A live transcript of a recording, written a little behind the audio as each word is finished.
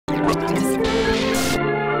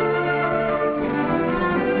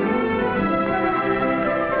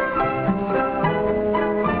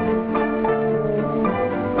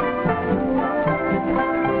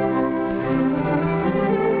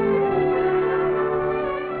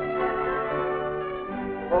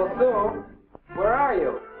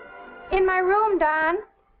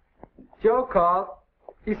Joe called.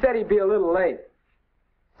 He said he'd be a little late.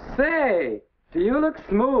 Say, do you look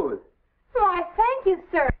smooth? Why, thank you,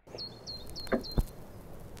 sir.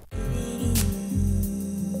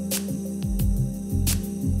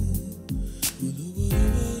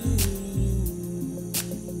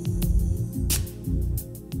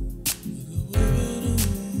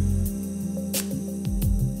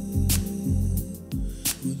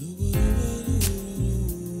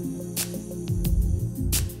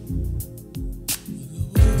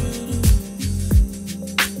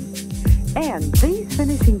 And these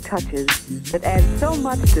finishing touches that add so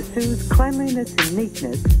much to Sue's cleanliness and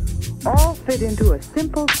neatness all fit into a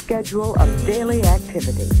simple schedule of daily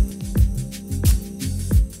activity.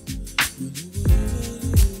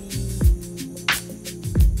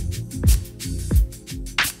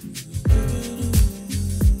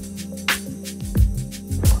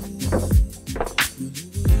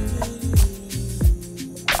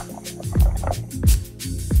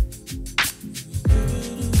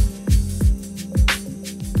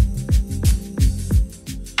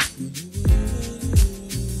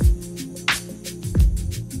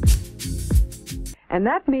 And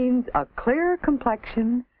that means a clearer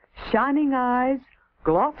complexion, shining eyes,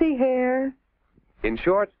 glossy hair. In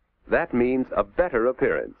short, that means a better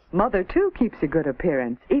appearance. Mother, too, keeps a good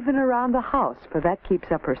appearance, even around the house, for that keeps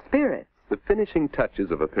up her spirits. The finishing touches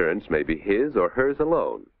of appearance may be his or hers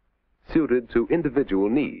alone, suited to individual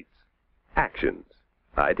needs, actions,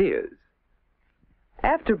 ideas.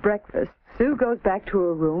 After breakfast, Sue goes back to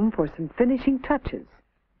her room for some finishing touches.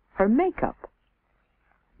 Her makeup.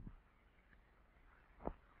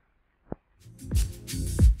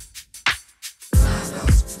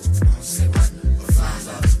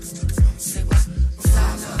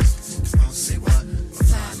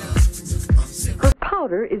 Her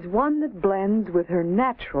powder is one that blends with her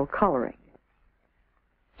natural coloring.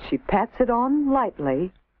 She pats it on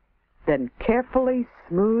lightly, then carefully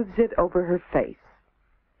smooths it over her face.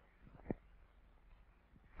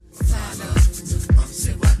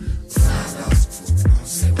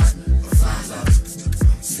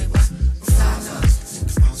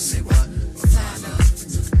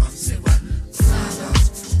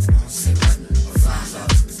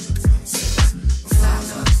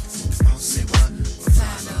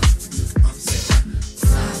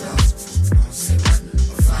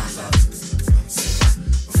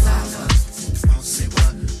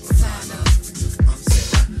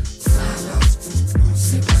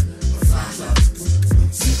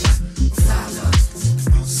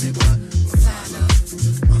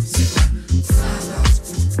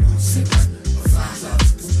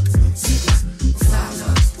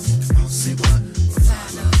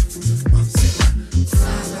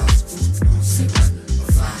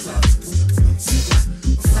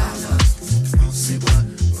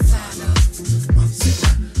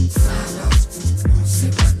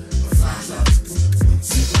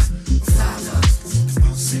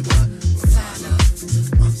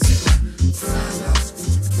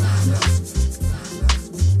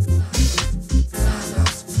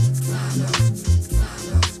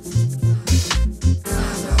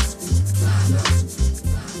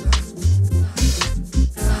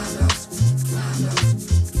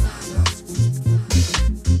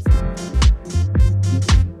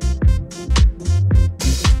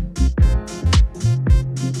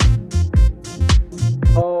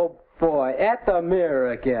 At the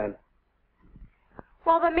mirror again.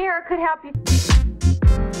 Well, the mirror could help you.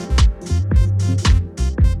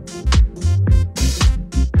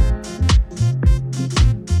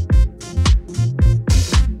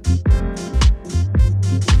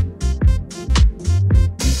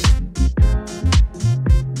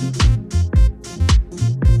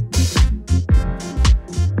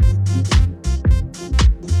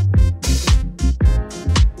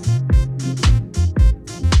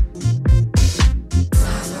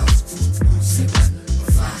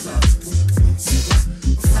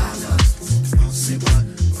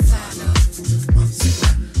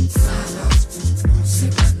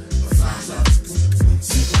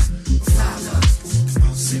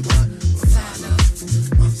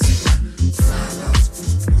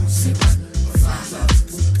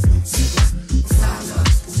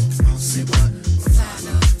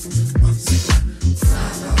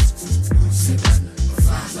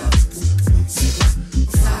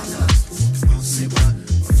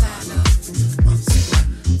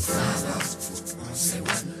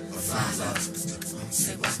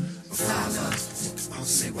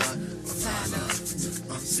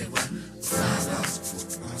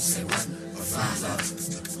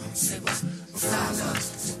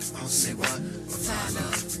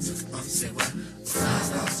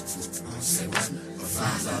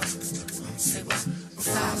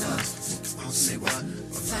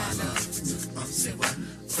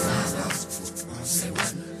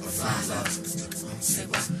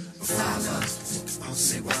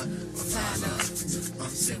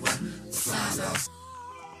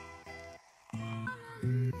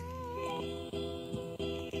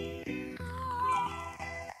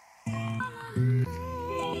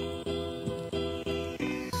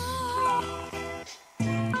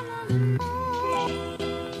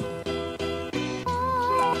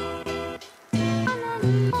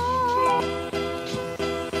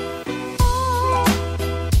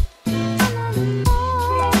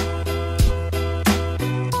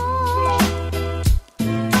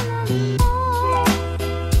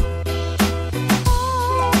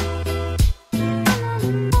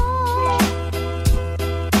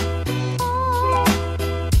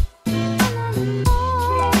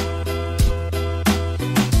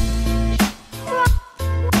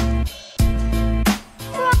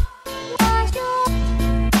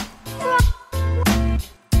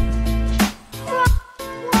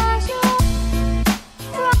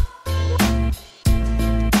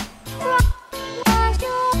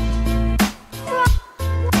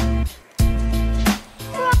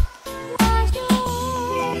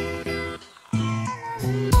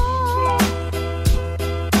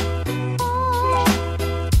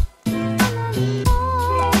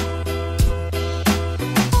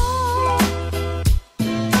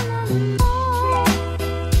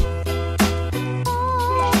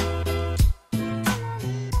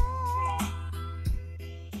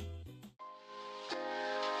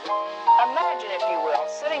 Imagine, if you will,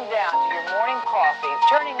 sitting down to your morning coffee,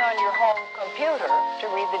 turning on your home computer to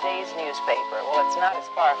read the day's newspaper. Well, it's not as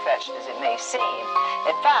far-fetched as it may seem.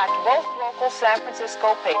 In fact, both local San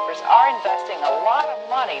Francisco papers are investing a lot of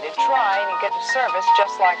money to try and get a service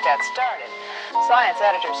just like that started. Science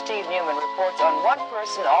editor Steve Newman reports on one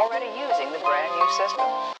person already using the brand new system.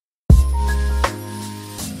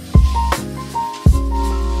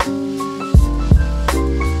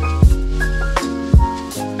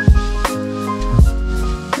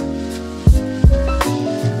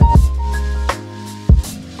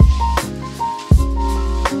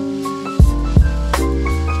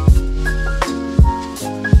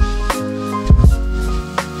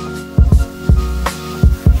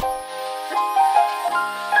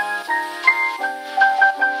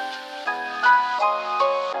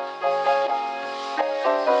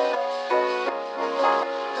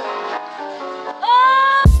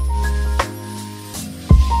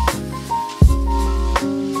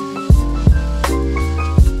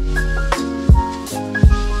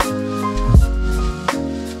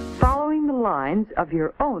 Of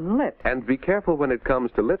your own lips. And be careful when it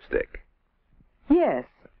comes to lipstick. Yes.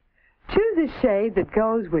 Choose a shade that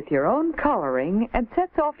goes with your own coloring and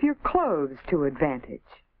sets off your clothes to advantage.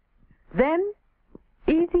 Then,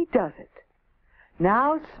 easy does it.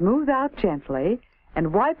 Now smooth out gently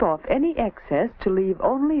and wipe off any excess to leave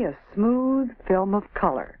only a smooth film of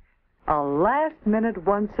color. A last-minute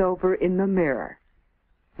once-over in the mirror.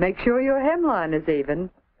 Make sure your hemline is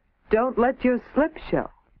even. Don't let your slip show.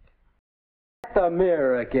 The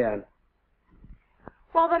mirror again.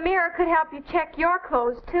 Well, the mirror could help you check your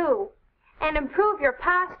clothes, too, and improve your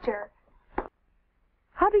posture.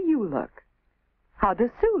 How do you look? How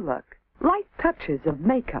does Sue look? Light touches of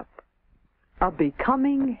makeup. A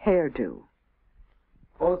becoming hairdo.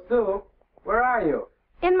 Oh, Sue, where are you?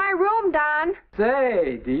 In my room, Don.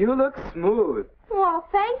 Say, do you look smooth? Well,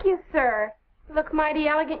 thank you, sir. Look mighty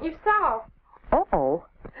elegant yourself. Uh-oh.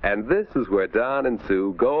 And this is where Don and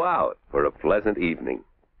Sue go out for a pleasant evening.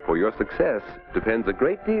 For your success depends a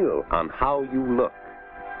great deal on how you look.